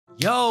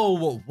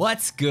Yo,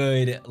 what's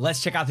good?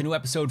 Let's check out the new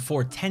episode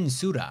for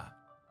Tensura.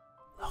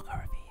 Logo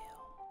reveal.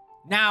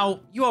 Now,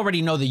 you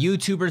already know the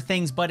YouTuber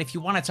things, but if you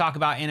want to talk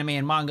about anime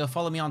and manga,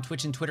 follow me on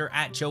Twitch and Twitter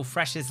at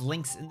JoeFreshest,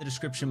 links in the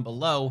description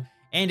below.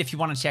 And if you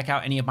want to check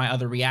out any of my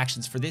other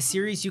reactions for this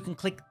series, you can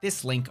click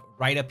this link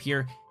right up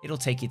here. It'll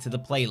take you to the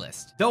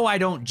playlist. Though I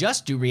don't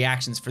just do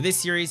reactions for this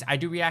series, I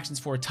do reactions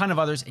for a ton of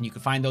others, and you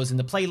can find those in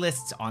the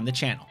playlists on the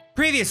channel.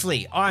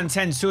 Previously on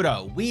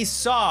Tensura, we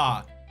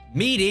saw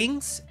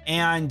meetings,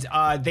 and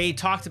they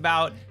talked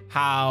about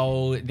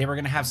how they were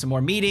gonna have some more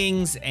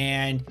meetings,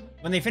 and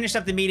when they finished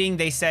up the meeting,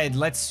 they said,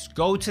 let's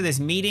go to this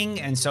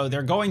meeting, and so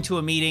they're going to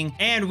a meeting,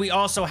 and we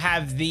also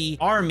have the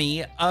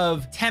army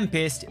of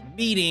Tempest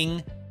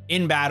meeting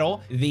in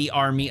battle, the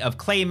army of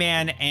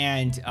Clayman,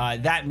 and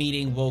that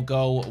meeting will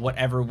go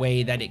whatever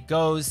way that it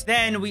goes.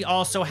 Then we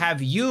also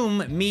have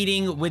Yum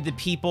meeting with the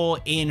people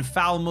in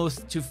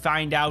Falmouth to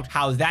find out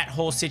how that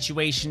whole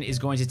situation is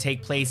going to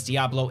take place.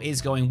 Diablo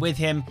is going with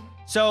him.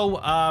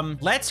 So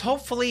let's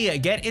hopefully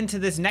get into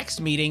this next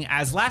meeting,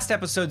 as last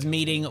episode's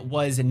meeting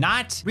was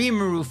not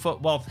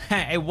Rimuru, well,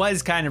 it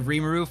was kind of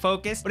Rimuru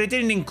focused, but it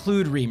didn't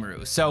include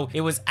Rimuru. So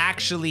it was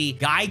actually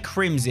Guy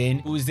Crimson,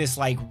 who's this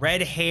like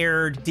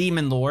red-haired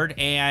demon lord,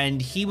 and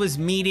he was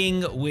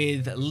meeting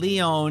with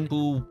Leon,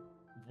 who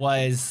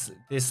was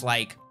this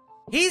like,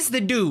 he's the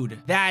dude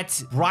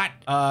that brought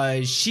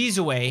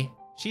Shizue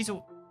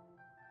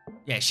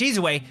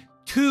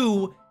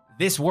to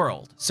this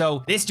world.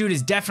 So this dude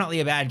is definitely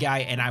a bad guy,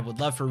 and I would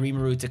love for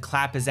Rimuru to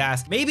clap his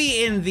ass.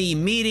 Maybe in the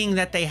meeting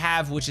that they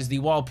have, which is the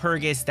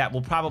Walpurgis, that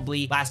will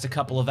probably last a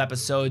couple of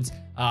episodes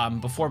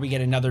before we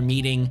get another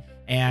meeting.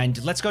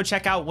 And let's go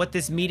check out what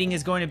this meeting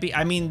is going to be.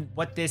 I mean,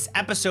 what this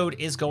episode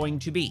is going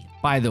to be.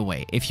 By the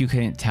way, if you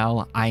couldn't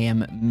tell, I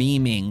am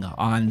memeing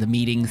on the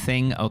meeting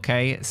thing,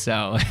 okay?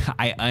 So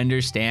I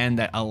understand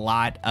that a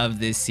lot of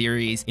this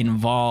series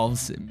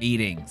involves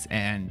meetings,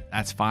 and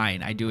that's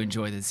fine. I do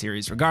enjoy the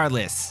series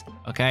regardless,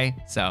 okay?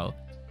 So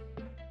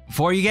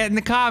before you get in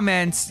the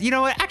comments, you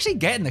know what? Actually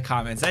get in the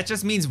comments. That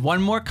just means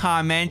one more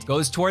comment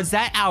goes towards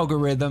that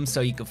algorithm, so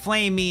you can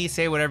flame me,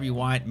 say whatever you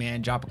want,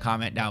 man. Drop a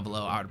comment down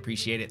below. I would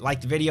appreciate it. Like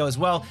the video as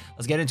well.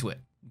 Let's get into it.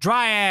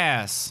 Dry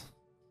ass.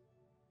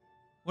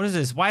 What is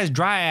this? Why is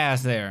dry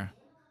ass there?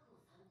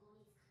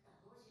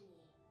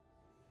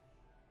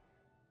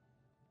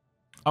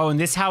 Oh, and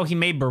this how he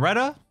made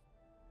Beretta?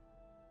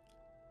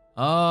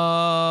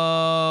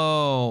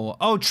 Oh.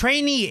 Oh,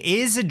 trainee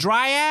is a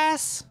dry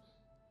ass?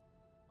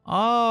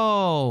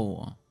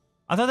 Oh,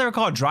 I thought they were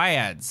called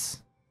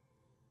dryads.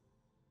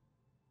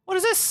 What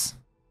is this?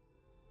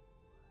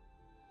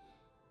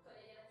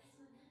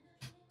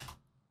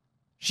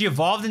 She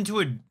evolved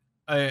into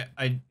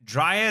a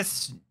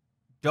dryas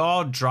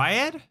doll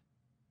dryad?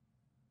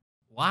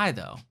 Why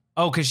though?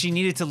 Oh, because she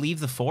needed to leave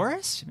the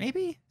forest?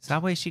 Maybe? Is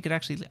that way she could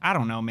actually, I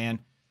don't know, man.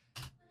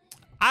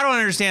 I don't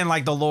understand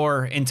like the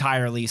lore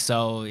entirely,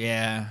 so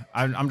yeah,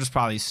 I'm just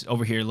probably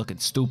over here looking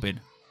stupid.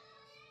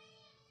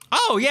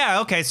 Oh,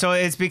 yeah, okay, so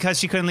it's because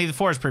she couldn't leave the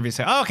forest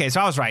previously. Oh, okay,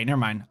 so I was right, never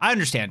mind. I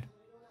understand.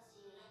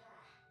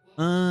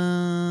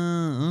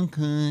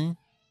 Okay.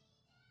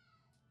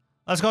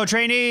 Let's go,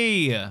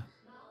 trainee!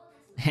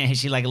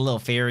 She like a little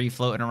fairy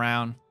floating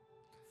around.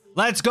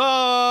 Let's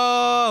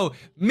go!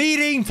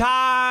 Meeting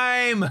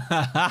time!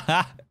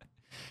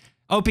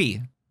 OP.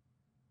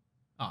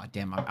 Oh,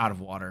 damn, I'm out of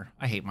water.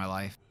 I hate my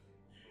life.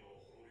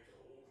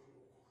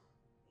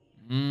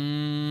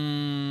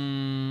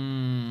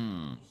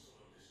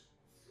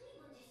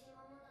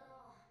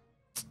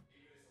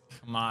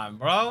 Come on,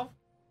 bro.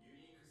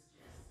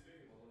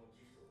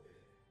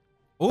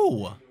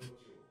 Ooh.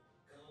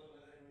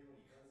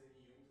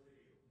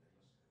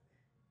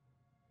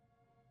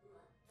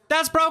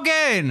 That's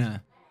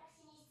broken.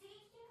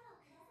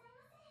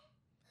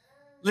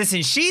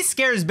 Listen, she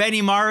scares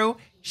Benimaru.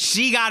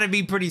 She gotta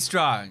be pretty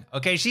strong.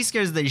 Okay, she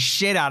scares the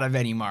shit out of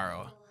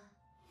Benimaru.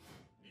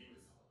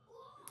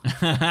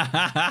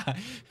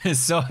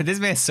 So this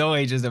man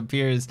Soe just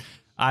appears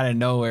out of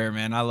nowhere,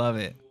 man. I love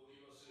it.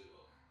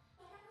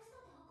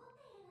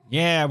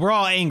 Yeah, we're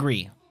all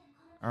angry.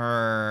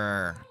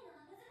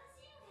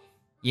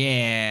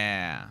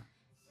 Yeah.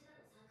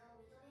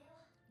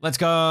 Let's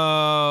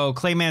go.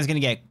 Clayman's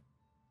gonna get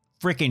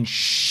freaking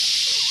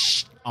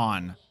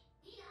on.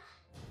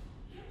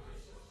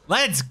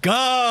 Let's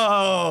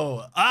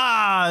go.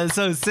 Ah, it's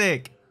so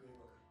sick.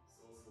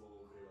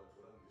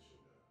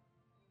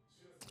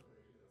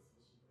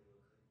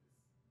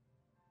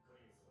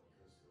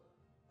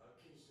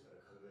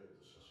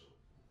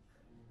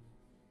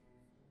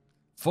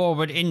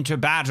 Forward into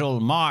battle,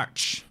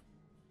 march.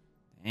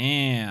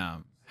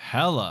 Damn,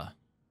 hella.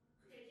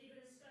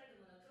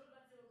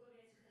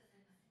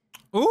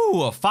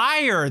 Ooh, a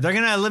fire. They're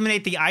gonna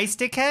eliminate the ice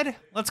dickhead?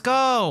 Let's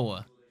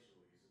go.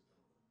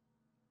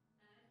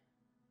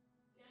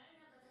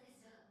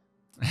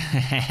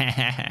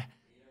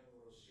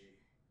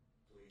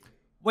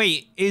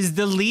 Wait, is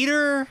the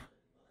leader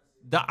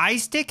the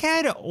ice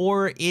dickhead,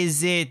 or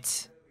is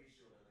it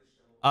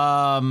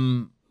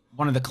one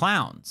of the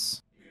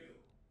clowns?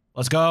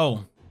 Let's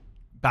go.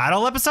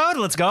 Battle episode?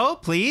 Let's go,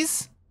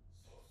 please.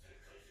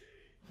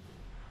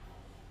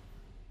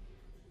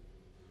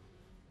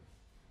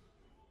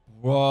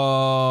 Whoa.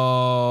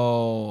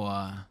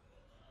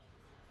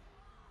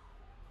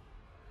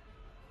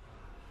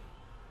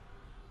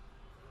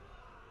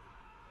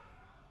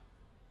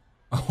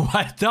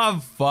 What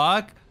the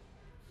fuck?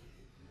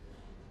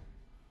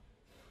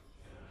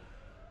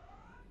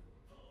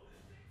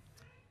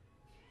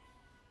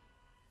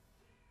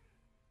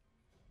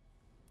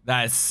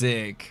 That's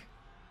sick.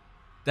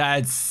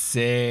 That's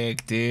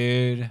sick,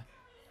 dude.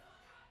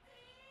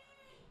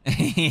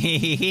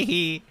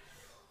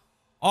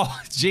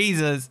 Oh,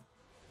 Jesus.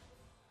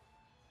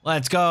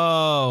 Let's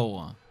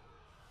go.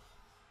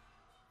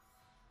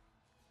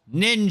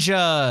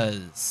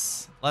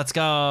 Ninjas. Let's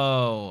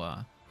go.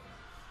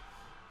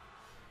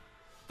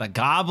 The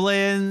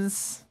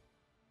goblins.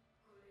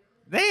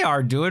 They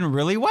are doing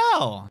really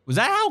well. Was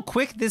that how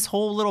quick this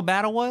whole little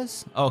battle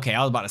was? Okay, I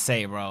was about to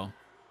say, bro.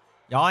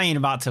 Y'all ain't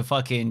about to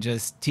fucking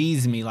just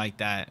tease me like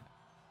that.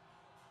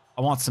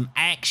 I want some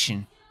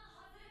action.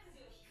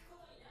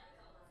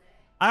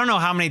 I don't know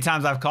how many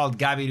times I've called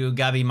Gabiru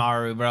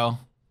Gabimaru, bro.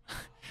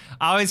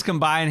 I always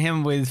combine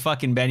him with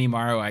fucking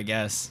Benimaru, I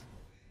guess.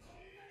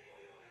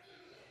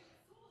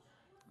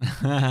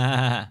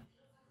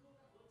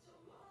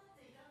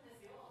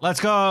 Let's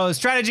go.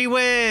 Strategy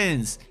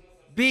wins.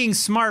 Being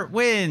smart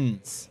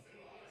wins.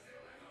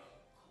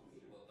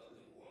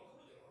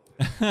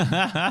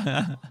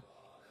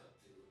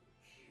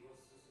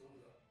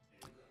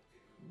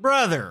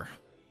 Brother.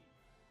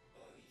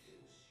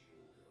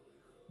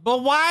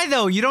 But why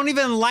though? You don't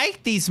even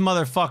like these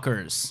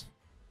motherfuckers.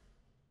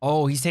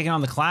 Oh, he's taking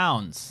on the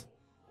clowns.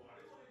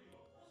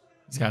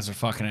 These guys are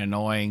fucking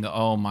annoying.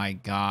 Oh my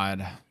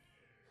God.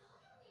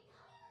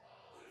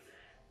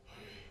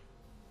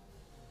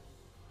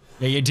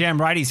 Yeah, you're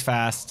damn right he's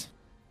fast.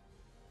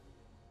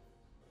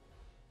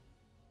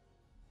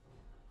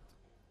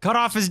 Cut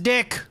off his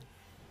dick.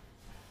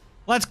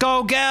 Let's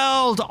go,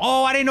 Geld.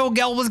 Oh, I didn't know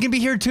Geld was gonna be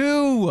here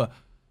too.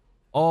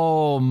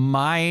 Oh,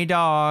 my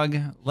dog.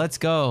 Let's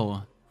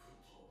go.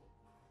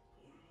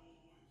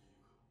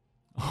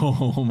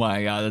 Oh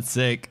my God, that's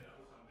sick.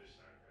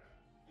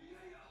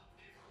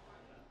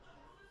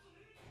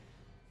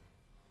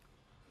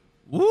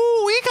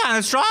 Ooh, he kind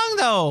of strong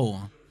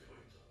though.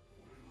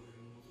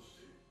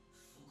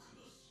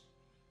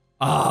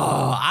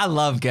 Oh, I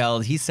love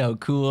Geld. He's so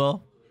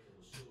cool.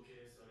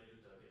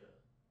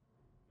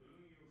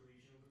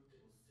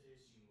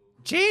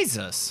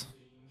 Jesus.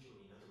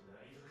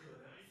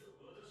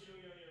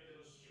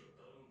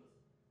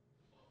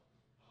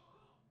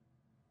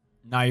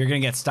 No, you're gonna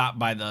get stopped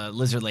by the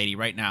lizard lady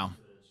right now.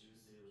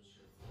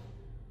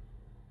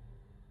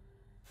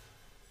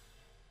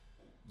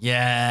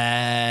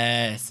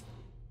 Yes.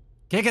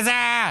 Kick his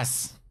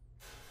ass.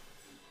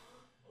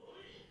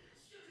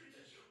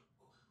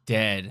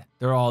 Dead.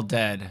 They're all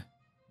dead.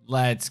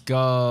 Let's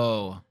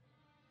go.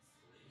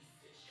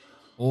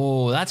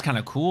 Oh, that's kind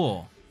of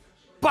cool.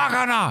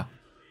 Bagana!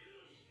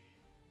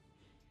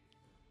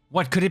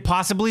 What could it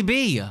possibly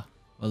be?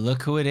 Well,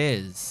 look who it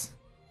is.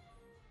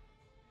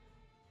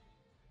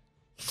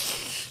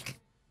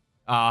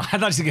 Oh, I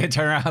thought she was gonna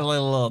turn around with a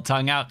little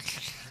tongue out.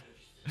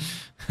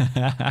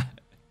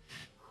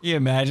 You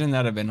imagine?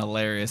 That'd have been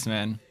hilarious,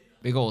 man.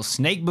 Big old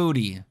snake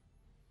booty.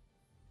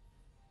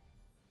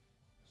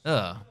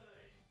 Ugh.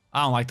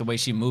 I don't like the way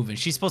she's moving.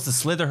 She's supposed to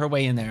slither her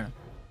way in there.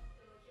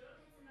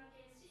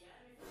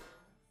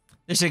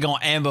 This shit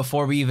gonna end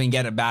before we even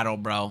get a battle,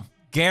 bro.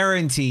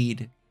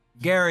 Guaranteed.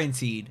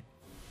 Guaranteed.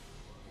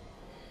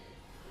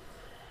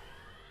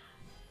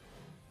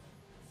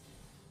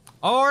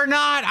 Or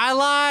not, I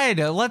lied.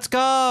 Let's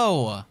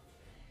go.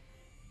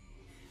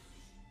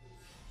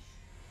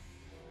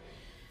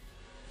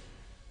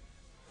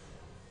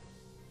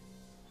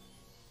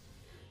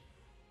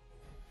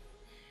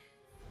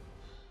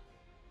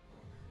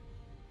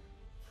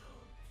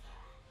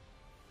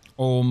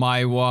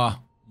 Omae wa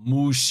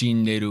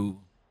mushinderu.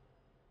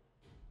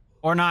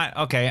 Or not.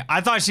 Okay.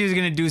 I thought she was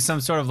gonna do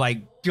some sort of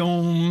like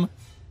boom.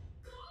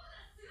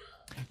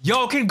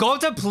 Yo, can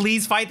Gota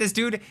please fight this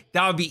dude?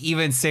 That would be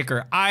even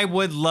sicker. I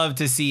would love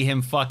to see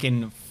him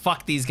fucking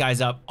fuck these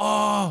guys up.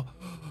 Oh,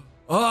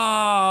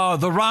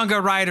 the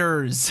Ranga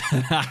Riders.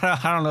 I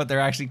don't know what they're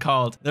actually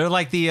called. They're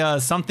like the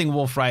something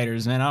wolf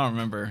riders, man. I don't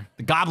remember.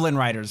 The Goblin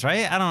Riders,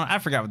 right? I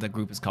forgot what the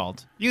group is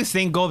called. You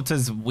think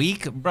Gota's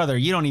weak? Brother,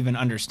 you don't even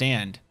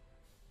understand.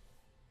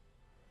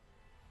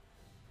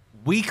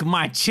 Weak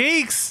my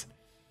cheeks?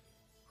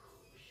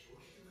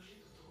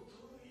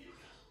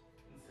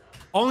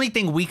 Only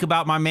thing weak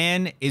about my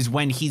man is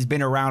when he's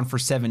been around for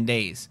 7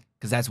 days,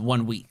 because that's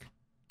 1 week.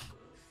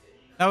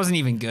 That wasn't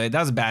even good. That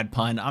was a bad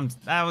pun.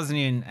 That wasn't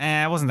even,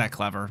 it wasn't that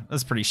clever. That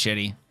was pretty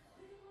shitty.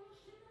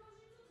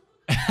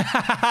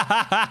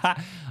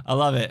 I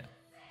love it.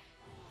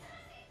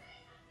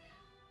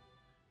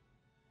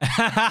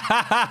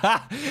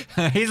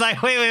 He's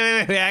like,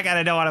 wait, I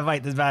gotta know how to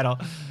fight this battle.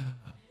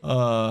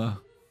 I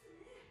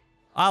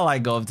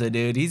like Govta,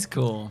 dude. He's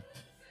cool.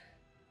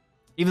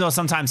 Even though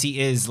sometimes he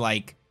is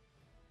like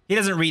He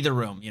doesn't read the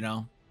room, you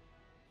know?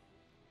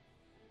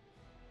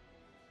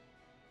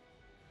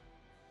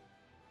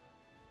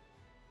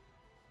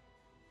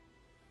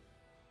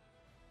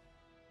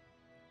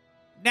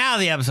 Now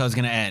the episode's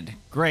gonna end.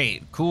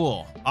 Great,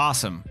 cool,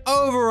 awesome.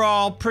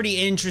 Overall, pretty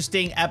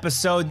interesting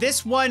episode.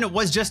 This one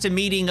was just a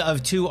meeting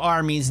of two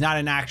armies, not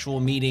an actual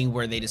meeting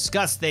where they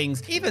discuss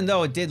things, even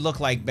though it did look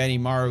like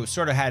Benimaru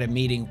sort of had a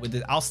meeting with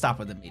it. I'll stop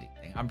with the meeting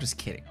thing. I'm just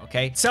kidding,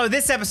 okay? So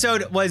this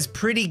episode was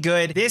pretty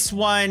good. This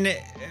one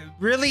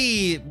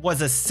really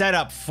was a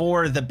setup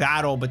for the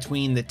battle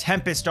between the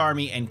Tempest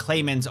army and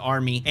Clayman's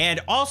army.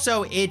 And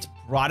also it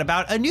brought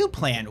about a new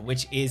plan,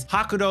 which is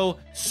Hakuro,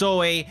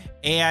 Soe,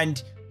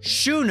 and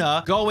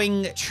Shuna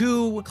going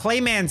to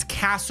Clayman's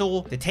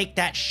castle to take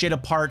that shit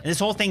apart. And this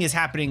whole thing is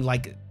happening,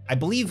 like, I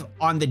believe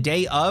on the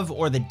day of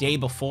or the day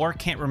before.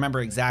 Can't remember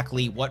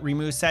exactly what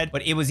Rimu said,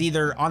 but it was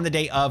either on the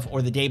day of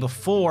or the day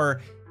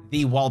before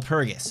the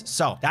Walpurgis.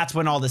 So that's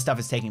when all this stuff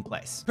is taking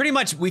place. Pretty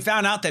much, we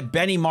found out that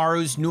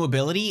Benimaru's new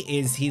ability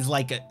is he's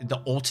like the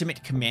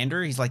ultimate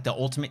commander. He's like the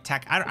ultimate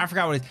tech. I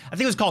forgot what it is. I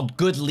think it was called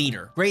Good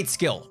Leader. Great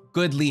skill.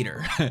 Good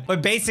leader.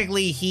 But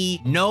basically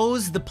he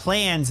knows the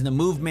plans and the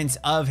movements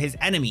of his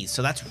enemies.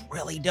 So that's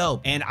really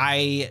dope. And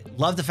I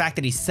love the fact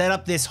that he set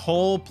up this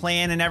whole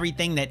plan and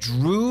everything that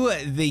drew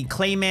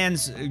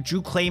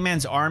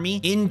Clayman's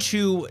army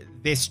into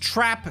this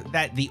trap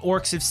that the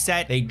orcs have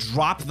set. They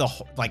drop the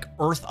like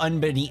earth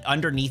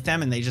underneath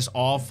them and they just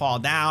all fall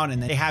down,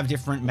 and then they have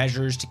different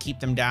measures to keep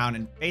them down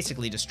and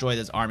basically destroy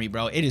this army,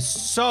 bro. It is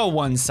so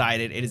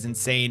one-sided. It is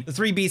insane. The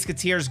three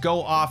Beastketeers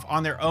go off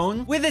on their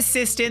own with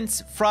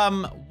assistance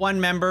from one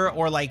member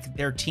or like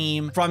their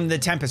team from the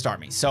Tempest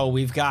army. So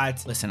we've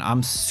got, listen,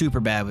 I'm super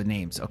bad with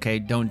names, okay?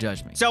 Don't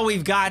judge me. So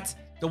we've got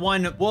the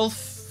one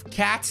wolf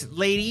cat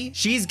lady.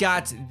 She's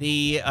got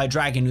the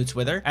dragon newts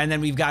with her. And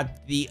then we've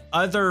got the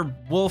other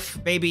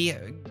wolf baby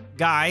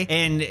guy,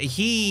 and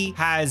he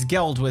has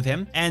Geld with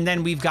him. And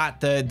then we've got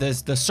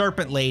the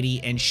serpent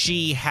lady, and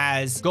she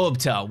has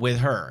Gobta with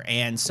her.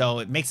 And so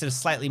it makes it a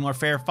slightly more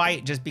fair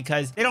fight, just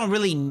because they don't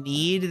really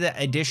need the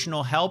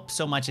additional help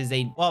so much as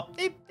they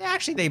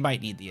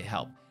might need the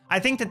help. I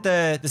think that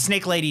the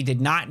snake lady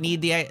did not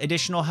need the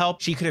additional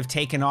help. She could have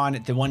taken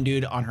on the one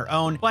dude on her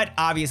own, but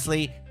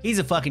obviously he's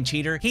a fucking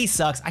cheater. He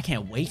sucks. I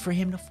can't wait for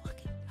him to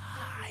fucking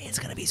die. It's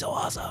gonna be so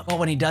awesome. Well,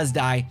 when he does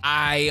die,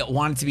 I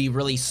want it to be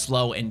really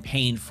slow and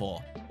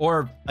painful,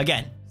 or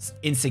again,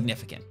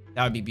 insignificant.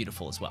 That would be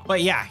beautiful as well.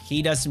 But yeah,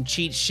 he does some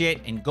cheat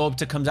shit, and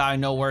Gobta comes out of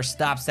nowhere,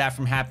 stops that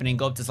from happening.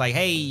 Gobta's like,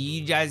 hey,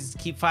 you guys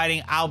keep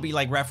fighting. I'll be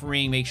like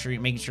refereeing,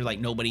 making sure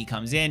like nobody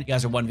comes in. You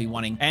guys are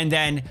 1v1ing. And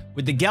then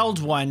with the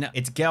Geld one,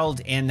 it's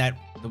Geld and that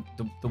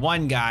the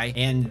one guy,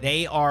 and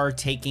they are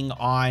taking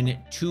on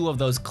two of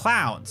those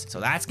clowns. So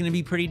that's gonna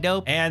be pretty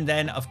dope. And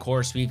then of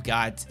course we've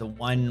got the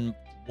one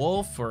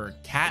wolf or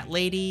cat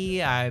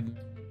lady. I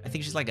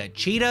think she's like a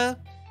cheetah.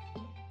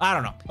 I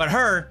don't know.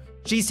 But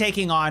she's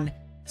taking on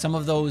some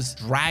of those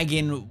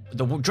dragon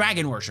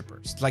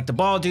worshipers, like the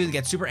bald dude that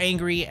gets super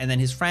angry, and then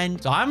his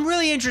friend. So I'm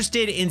really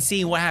interested in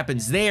seeing what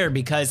happens there,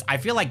 because I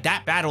feel like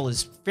that battle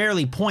is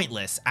fairly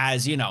pointless,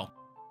 as you know,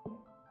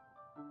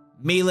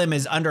 Milim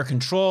is under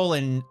control,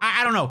 and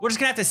I don't know. We're just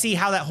gonna have to see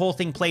how that whole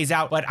thing plays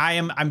out, but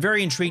I'm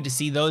very intrigued to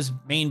see those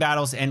main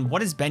battles. And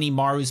what is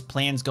Benimaru's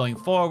plans going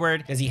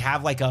forward? Does he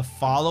have like a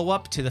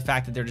follow-up to the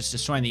fact that they're just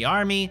destroying the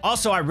army?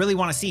 Also, I really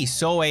want to see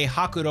Soe,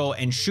 Hakuro,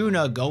 and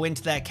Shuna go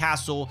into that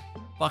castle,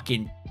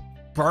 fucking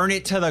burn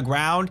it to the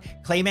ground.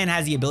 Clayman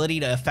has the ability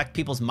to affect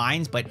people's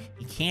minds, but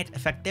he can't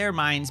affect their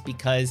minds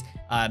because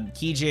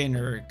Kijin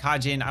or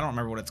Kajin, I don't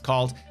remember what it's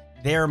called,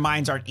 their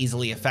minds aren't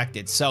easily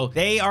affected. So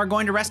they are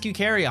going to rescue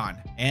Carrion,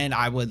 and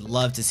I would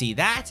love to see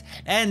that.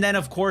 And then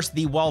of course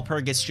the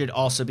Walpurgis should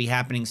also be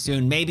happening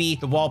soon. Maybe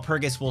the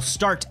Walpurgis will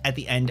start at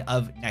the end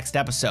of next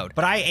episode.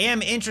 But I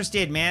am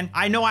interested, man.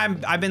 I know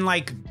I've been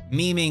like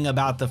memeing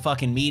about the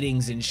fucking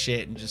meetings and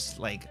shit, and just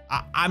like,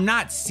 I'm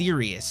not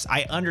serious.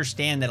 I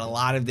understand that a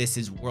lot of this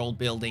is world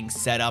building,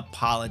 setup,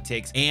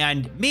 politics,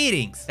 and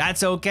meetings.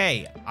 That's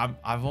okay.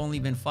 I've only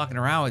been fucking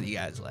around with you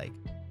guys, like,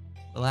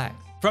 relax.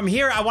 From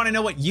here, I want to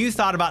know what you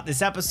thought about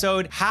this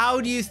episode.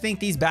 How do you think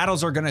these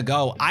battles are gonna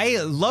go?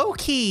 I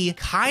low-key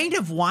kind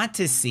of want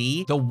to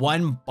see the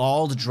one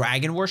bald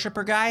dragon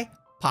worshiper guy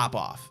pop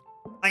off.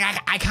 Like,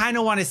 I kind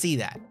of want to see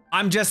that.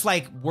 I'm just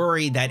like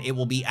worried that it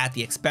will be at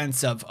the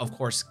expense of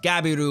course,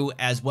 Gabiru,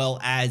 as well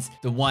as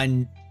the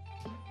one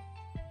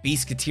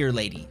Beastketeer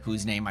lady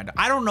whose name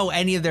I don't know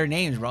any of their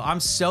names, bro. I'm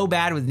so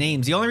bad with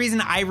names. The only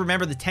reason I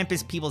remember the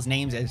Tempest people's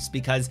names is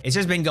because it's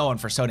just been going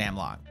for so damn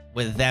long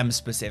with them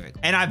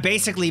specifically. And I've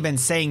basically been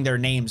saying their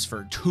names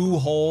for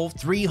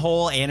 3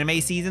 whole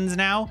anime seasons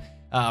now,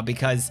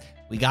 because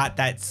we got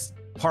that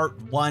part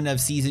 1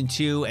 of season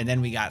 2, and then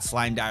we got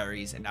Slime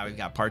Diaries, and now we've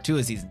got part 2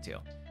 of season 2.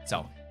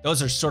 So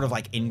those are sort of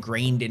like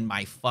ingrained in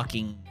my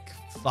fucking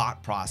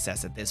thought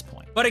process at this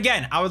point. But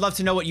again, I would love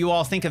to know what you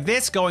all think of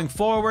this going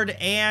forward,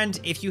 and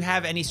if you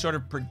have any sort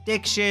of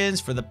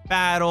predictions for the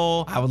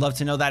battle, I would love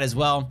to know that as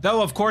well.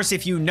 Though, of course,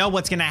 if you know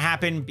what's gonna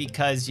happen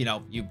because, you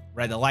know, you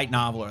read the light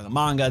novel or the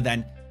manga,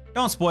 then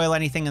Don't spoil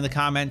anything in the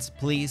comments,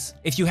 please.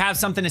 If you have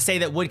something to say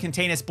that would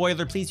contain a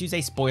spoiler, please use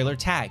a spoiler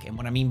tag. And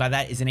what I mean by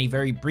that is in a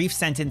very brief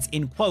sentence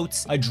in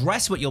quotes,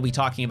 address what you'll be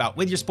talking about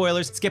with your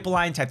spoilers, skip a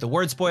line, type the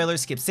word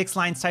spoilers, skip 6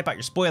 lines, type out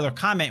your spoiler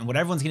comment, and what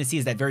everyone's gonna see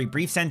is that very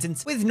brief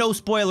sentence with no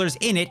spoilers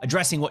in it,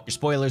 addressing what your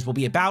spoilers will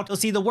be about. They'll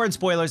see the word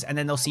spoilers and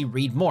then they'll see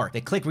read more. If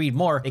they click read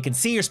more, they can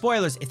see your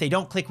spoilers. If they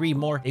don't click read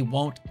more, they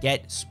won't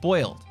get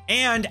spoiled.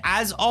 And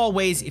as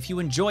always, if you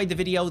enjoyed the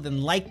video,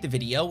 then like the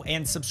video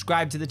and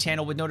subscribe to the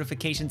channel with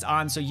notifications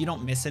on so you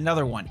don't miss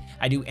another one.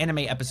 I do anime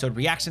episode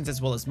reactions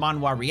as well as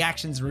manhwa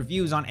reactions and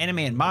reviews on anime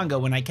and manga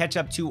when I catch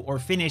up to or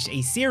finish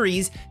a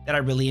series that I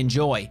really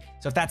enjoy.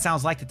 So if that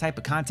sounds like the type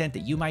of content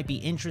that you might be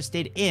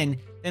interested in,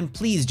 then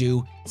please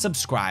do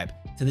subscribe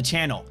to the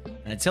channel.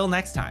 And until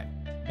next time,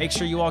 make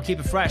sure you all keep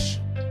it fresh.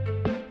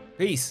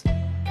 Peace.